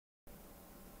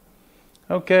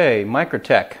Okay,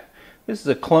 Microtech. This is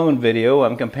a clone video.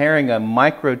 I'm comparing a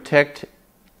Microtech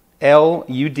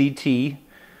LUDT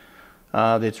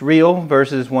that's real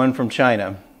versus one from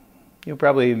China. You'll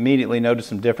probably immediately notice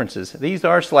some differences. These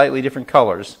are slightly different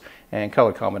colors and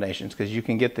color combinations because you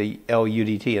can get the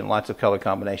LUDT in lots of color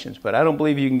combinations, but I don't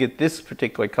believe you can get this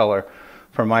particular color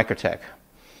from Microtech.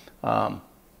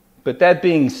 But that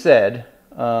being said,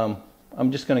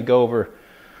 I'm just going to go over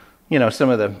some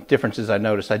of the differences I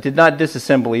noticed. I did not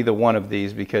disassemble either one of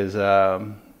these because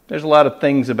there's a lot of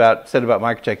things said about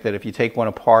Microtech that if you take one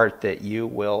apart that you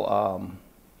will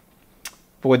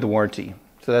void the warranty.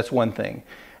 So that's one thing.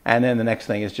 And then the next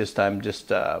thing is I'm just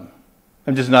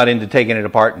not into taking it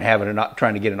apart and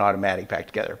trying to get an automatic back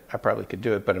together. I probably could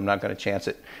do it, but I'm not going to chance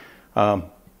it. So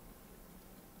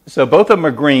both of them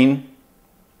are green.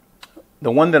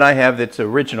 The one that I have that's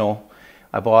original,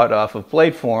 I bought off of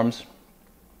Blade Forms,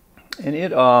 and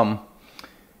it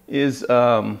is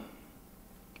an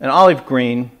olive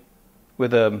green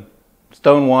with a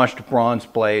stone-washed bronze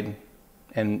blade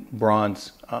and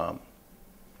bronze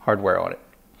hardware on it.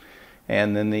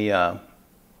 And then the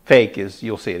fake is,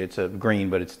 you'll see it, it's a green,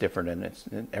 but it's different,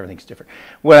 and everything's different.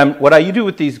 What I do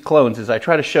with these clones is I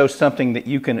try to show something that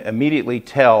you can immediately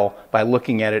tell by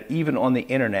looking at it, even on the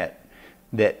internet,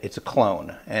 that it's a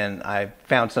clone. And I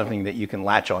found something that you can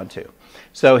latch onto.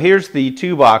 So here's the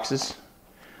two boxes.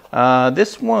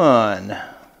 This one,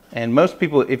 and most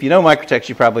people, if you know Microtech,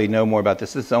 you probably know more about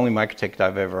this. This is the only Microtech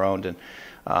I've ever owned. And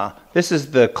this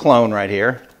is the clone right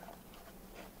here.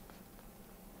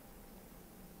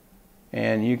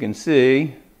 And you can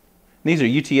see, these are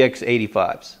UTX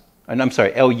 85s. And I'm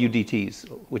sorry, LUDTs,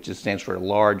 which stands for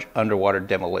Large Underwater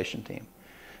Demolition Team.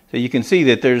 So you can see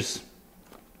that there's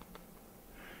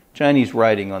Chinese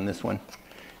writing on this one.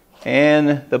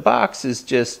 And the box is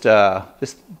just, it's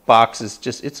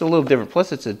a little different.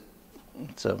 Plus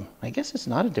I guess it's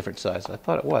not a different size. I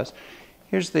thought it was.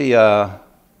 Here's the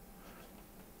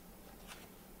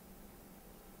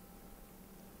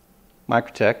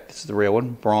Microtech. This is the real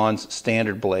one. Bronze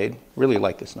standard blade. Really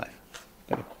like this knife.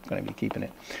 I'm going to be keeping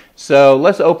it. So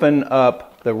let's open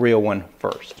up the real one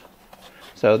first.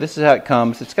 So this is how it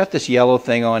comes. It's got this yellow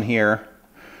thing on here.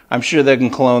 I'm sure they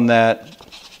can clone that.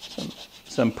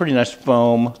 Some pretty nice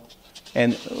foam.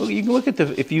 And you can look at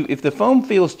if the foam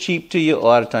feels cheap to you, a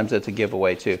lot of times that's a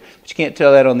giveaway too. But you can't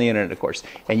tell that on the internet, of course.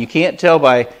 And you can't tell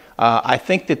by, I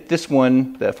think that this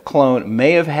one, the clone,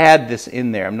 may have had this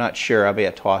in there. I'm not sure. I may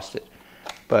have tossed it.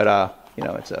 But,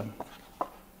 it's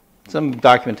some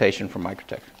documentation from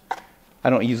Microtech. I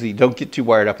don't get too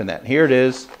wired up in that. Here it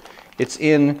is. It's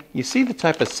in, you see the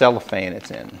type of cellophane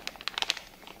it's in.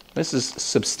 This is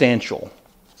substantial.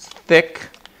 It's thick,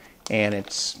 and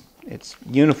it's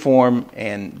uniform,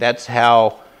 and that's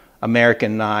how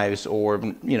American knives or,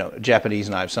 Japanese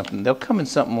knives, they'll come in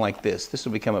something like this. This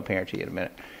will become apparent to you in a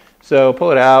minute. So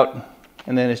pull it out,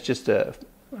 and then it's just a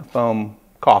foam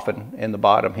coffin in the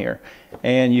bottom here.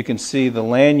 And you can see the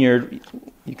lanyard.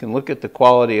 You can look at the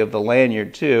quality of the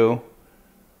lanyard too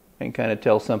and kind of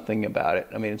tell something about it.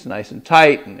 I mean, it's nice and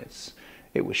tight, and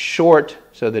it was short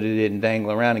so that it didn't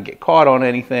dangle around and get caught on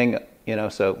anything,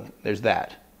 so there's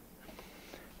that.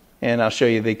 And I'll show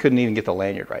you, they couldn't even get the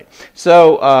lanyard right.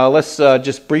 So let's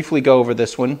just briefly go over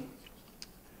this one.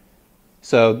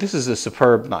 So this is a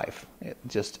superb knife. It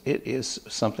is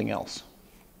something else.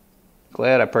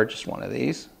 Glad I purchased one of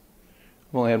these.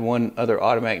 I've only had one other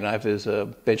automatic knife. It was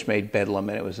a Benchmade Bedlam,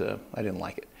 and I didn't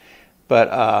like it.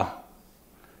 But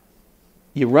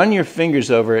you run your fingers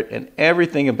over it, and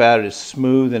everything about it is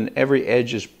smooth, and every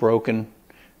edge is broken.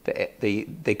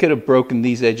 They could have broken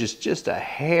these edges just a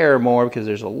hair more because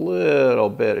there's a little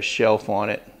bit of shelf on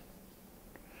it,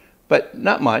 but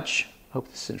not much. I hope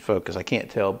this is in focus. I can't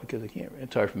tell because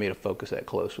it's hard for me to focus that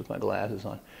close with my glasses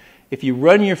on. If you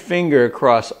run your finger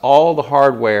across all the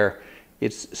hardware,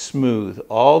 it's smooth.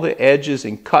 All the edges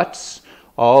and cuts,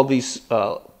 all these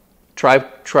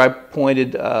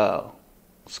tri-pointed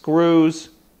screws,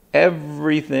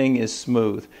 everything is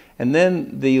smooth. And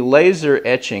then the laser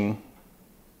etching,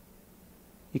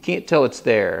 you can't tell it's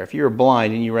there. If you're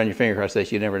blind and you run your finger across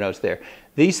this, you never know it's there.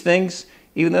 These things,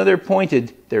 even though they're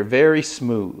pointed, they're very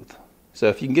smooth. So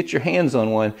if you can get your hands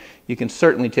on one, you can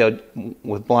certainly tell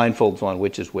with blindfolds on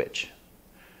which is which.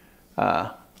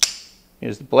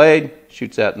 Here's the blade,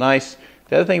 shoots out nice.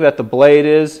 The other thing about the blade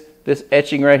is this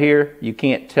etching right here, you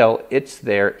can't tell it's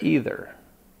there either.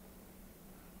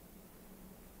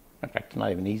 In fact, it's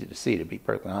not even easy to see, to be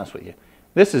perfectly honest with you.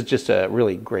 This is just a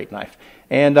really great knife.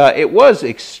 And it was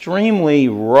extremely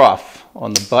rough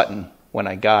on the button when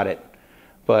I got it,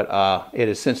 but it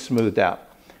has since smoothed out.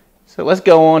 So let's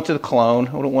go on to the clone.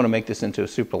 I don't want to make this into a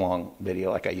super long video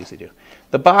like I usually do.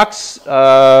 The box,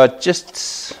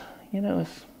 just, you know, I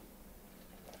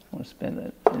want to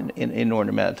spend an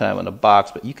inordinate amount of time on the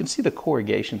box, but you can see the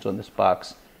corrugations on this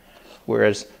box,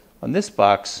 whereas on this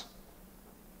box,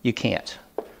 you can't.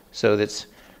 So that's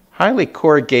highly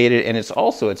corrugated, and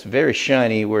it's very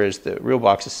shiny, whereas the real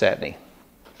box is satiny.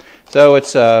 So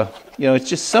it's, you know, it's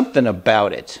just something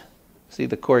about it. See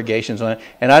the corrugations on it,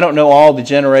 and I don't know all the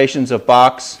generations of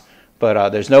box,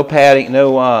 but there's no padding,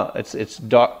 no. It's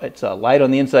dark. It's light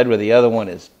on the inside where the other one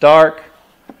is dark.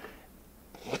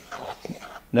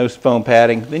 No foam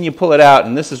padding. Then you pull it out,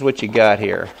 and this is what you got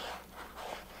here.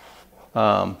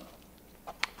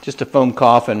 Just a foam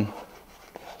coffin.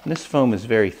 And this foam is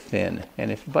very thin,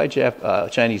 and if you buy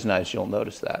Chinese knives, you'll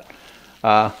notice that.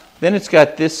 Then it's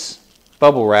got this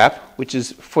bubble wrap, which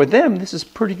is, for them, this is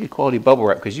pretty good quality bubble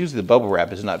wrap, because usually the bubble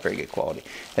wrap is not very good quality.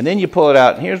 And then you pull it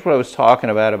out, and here's what I was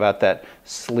talking about that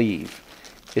sleeve.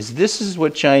 This is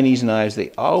what Chinese knives,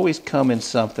 they always come in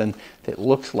something that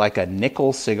looks like a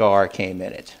nickel cigar came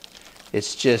in it.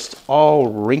 It's just all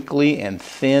wrinkly and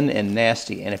thin and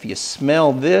nasty. And if you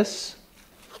smell this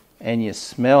and you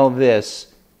smell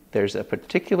this, there's a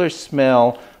particular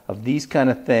smell of these kind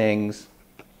of things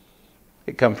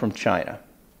that come from China.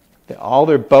 All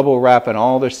their bubble wrap and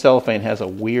all their cellophane has a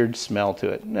weird smell to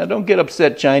it. Now, don't get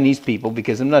upset, Chinese people,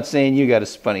 because I'm not saying you got a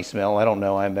funny smell. I don't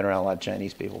know. I haven't been around a lot of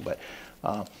Chinese people,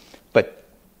 but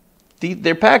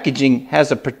their packaging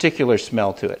has a particular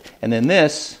smell to it. And then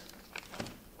this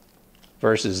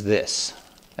versus this,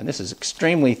 and this is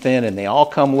extremely thin, and they all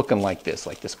come looking like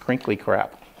this crinkly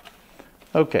crap.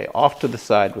 Okay, off to the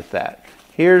side with that.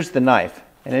 Here's the knife,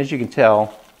 and as you can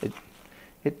tell,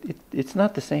 it's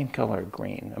not the same color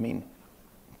green. I mean,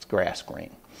 it's grass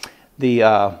green.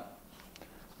 The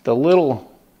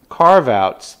little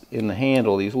carve-outs in the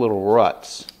handle, these little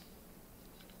ruts,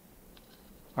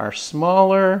 are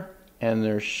smaller, and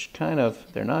they're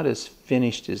not as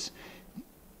finished as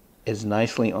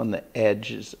nicely on the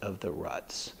edges of the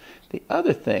ruts. The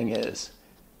other thing is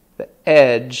the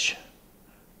edge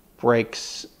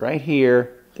breaks right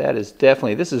here. That is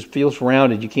definitely, feels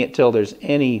rounded. You can't tell there's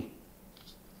any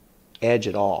edge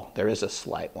at all. There is a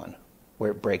slight one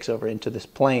where it breaks over into this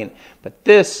plane, but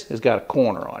this has got a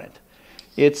corner on it.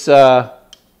 It's a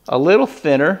little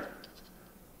thinner.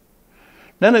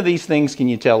 None of these things can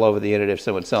you tell over the internet if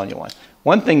someone's selling you one.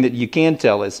 One thing that you can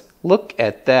tell is, look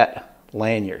at that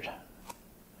lanyard.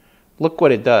 Look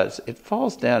what it does. It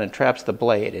falls down and traps the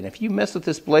blade, and if you mess with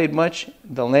this blade much,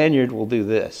 the lanyard will do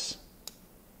this.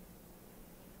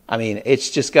 I mean,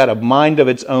 it's just got a mind of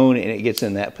its own, and it gets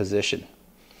in that position.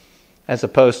 As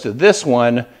opposed to this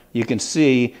one, you can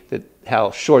see that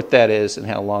how short that is and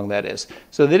how long that is.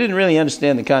 So they didn't really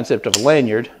understand the concept of a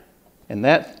lanyard, and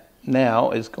that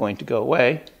now is going to go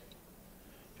away.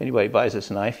 If anybody buys this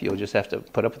knife, you'll just have to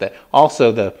put up with that.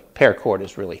 Also, the paracord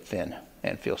is really thin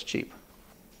and feels cheap.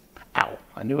 Ow!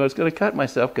 I knew I was going to cut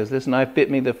myself because this knife bit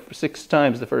me 6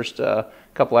 times the first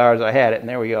couple hours I had it, and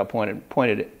there we go, I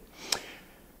pointed it.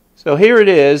 So here it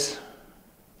is.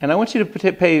 And I want you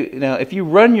to pay, now if you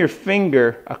run your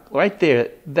finger right there,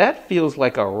 that feels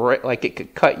like it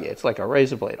could cut you. It's like a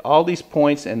razor blade. All these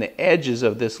points and the edges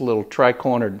of this little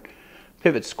tri-cornered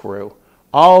pivot screw,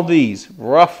 all these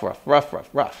rough.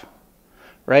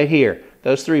 Right here,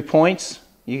 those 3 points,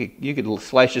 you could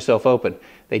slice yourself open.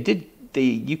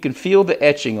 You can feel the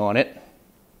etching on it.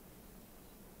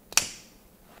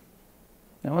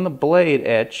 Now on the blade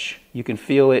etch, you can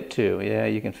feel it too. Yeah,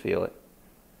 you can feel it.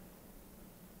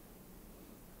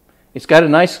 It's got a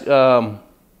nice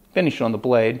finish on the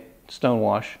blade, stone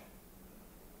wash.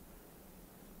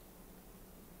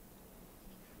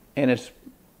 And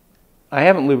I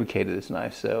haven't lubricated this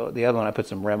knife, so the other one I put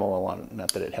some Remolo on it.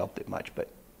 Not that it helped it much, but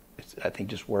I think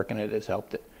just working it has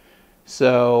helped it.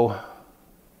 So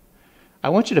I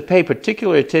want you to pay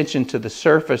particular attention to the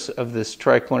surface of this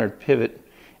tri-cornered pivot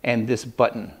and this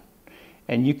button.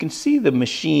 And you can see the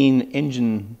machine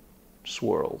engine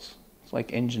swirls.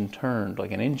 Like engine turned,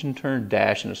 like an engine turned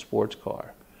dash in a sports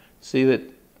car. See that?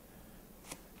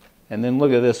 And then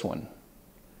look at this one.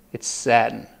 It's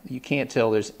satin. You can't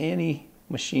tell there's any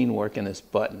machine work in this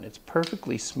button. It's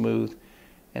perfectly smooth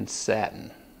and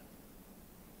satin.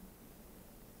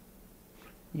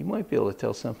 You might be able to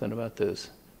tell something about those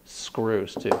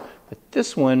screws too. But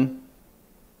this one,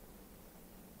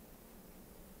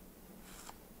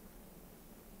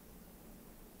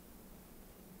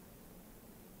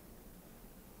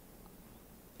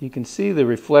 you can see the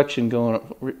reflection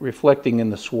reflecting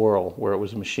in the swirl where it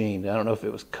was machined. I don't know if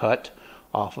it was cut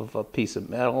off of a piece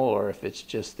of metal or if it's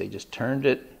just they just turned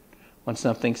it on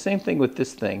something. Same thing with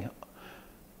this thing.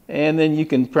 And then you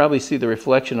can probably see the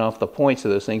reflection off the points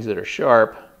of those things that are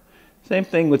sharp. Same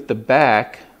thing with the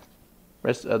back,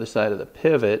 rest the other side of the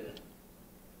pivot.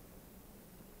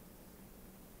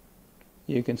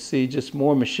 You can see just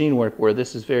more machine work where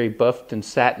this is very buffed and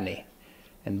satiny.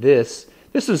 And this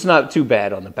is not too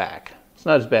bad on the back. It's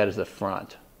not as bad as the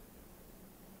front.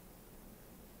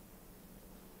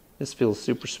 This feels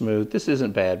super smooth. This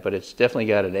isn't bad, but it's definitely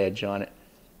got an edge on it.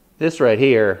 This right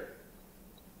here,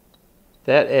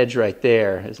 that edge right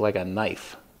there is like a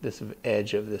knife. This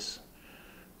edge of this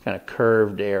kind of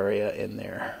curved area in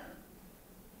there.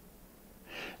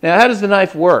 Now, how does the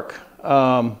knife work?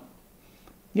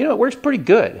 You know, it works pretty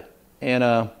good.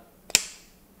 And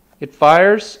it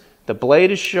fires. The blade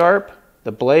is sharp.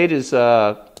 The blade is,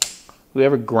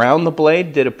 whoever ground the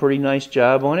blade did a pretty nice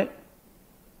job on it.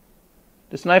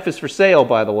 This knife is for sale,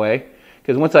 by the way,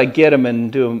 because once I get them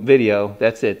and do a video,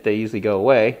 that's it. They usually go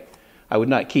away. I would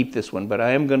not keep this one, but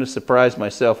I am going to surprise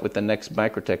myself with the next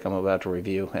Microtech I'm about to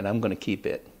review, and I'm going to keep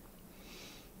it.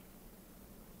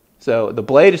 So the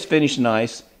blade is finished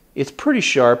nice. It's pretty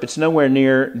sharp. It's nowhere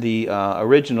near the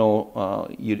original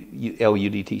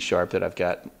LUDT sharp that I've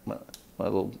got, my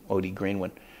little OD green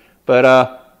one.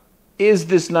 But is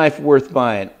this knife worth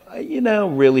buying? You know,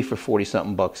 really for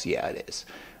 40-something bucks, yeah, it is.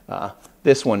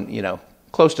 This one, you know,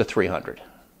 close to 300.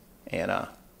 And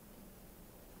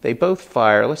they both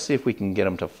fire. Let's see if we can get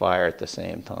them to fire at the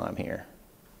same time here.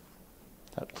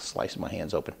 I'll slice my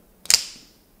hands open.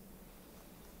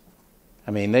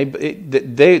 I mean,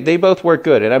 they both work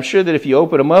good. And I'm sure that if you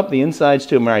open them up, the insides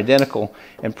to them are identical.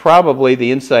 And probably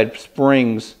the inside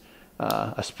springs,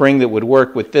 a spring that would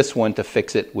work with this one to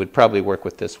fix it would probably work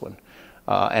with this one.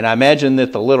 And I imagine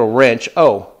that the little wrench,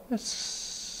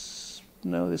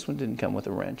 no, this one didn't come with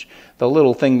a wrench. The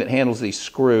little thing that handles these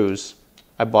screws,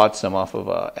 I bought some off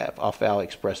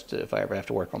AliExpress. If I ever have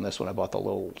to work on this one, I bought the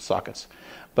little sockets.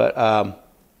 But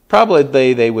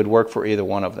probably they would work for either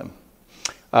one of them.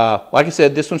 Like I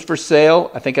said, this one's for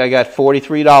sale. I think I got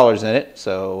 $43 in it.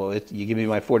 So you give me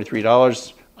my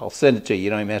 $43, I'll send it to you. You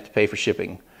don't even have to pay for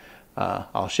shipping.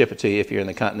 I'll ship it to you if you're in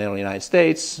the continental United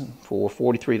States for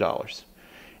 $43.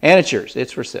 And it's yours.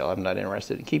 It's for sale. I'm not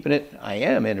interested in keeping it. I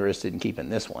am interested in keeping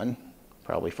this one,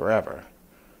 probably forever,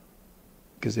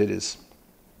 because it is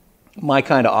my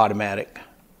kind of automatic.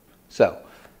 So,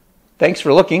 thanks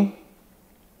for looking.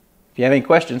 If you have any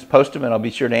questions, post them and I'll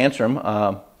be sure to answer them.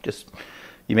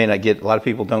 You may not get, a lot of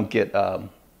people don't get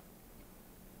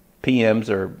PMs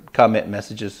or comment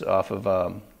messages off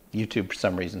of YouTube for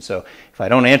some reason. So if I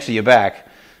don't answer you back,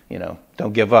 you know,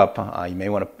 don't give up. You may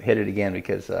want to hit it again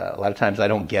because a lot of times I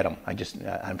don't get them.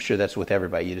 I'm sure that's with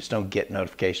everybody. You just don't get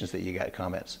notifications that you got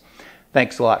comments.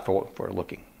 Thanks a lot for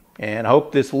looking. And I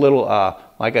hope this little,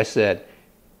 like I said,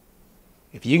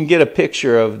 if you can get a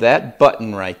picture of that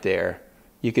button right there,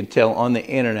 you can tell on the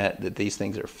internet that these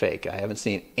things are fake. I haven't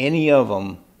seen any of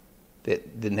them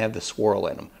that didn't have the swirl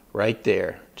in them. Right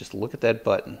there, just look at that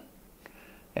button.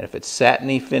 And if it's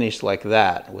satiny finished like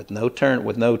that, with no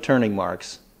turning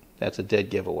marks, that's a dead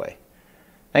giveaway.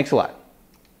 Thanks a lot.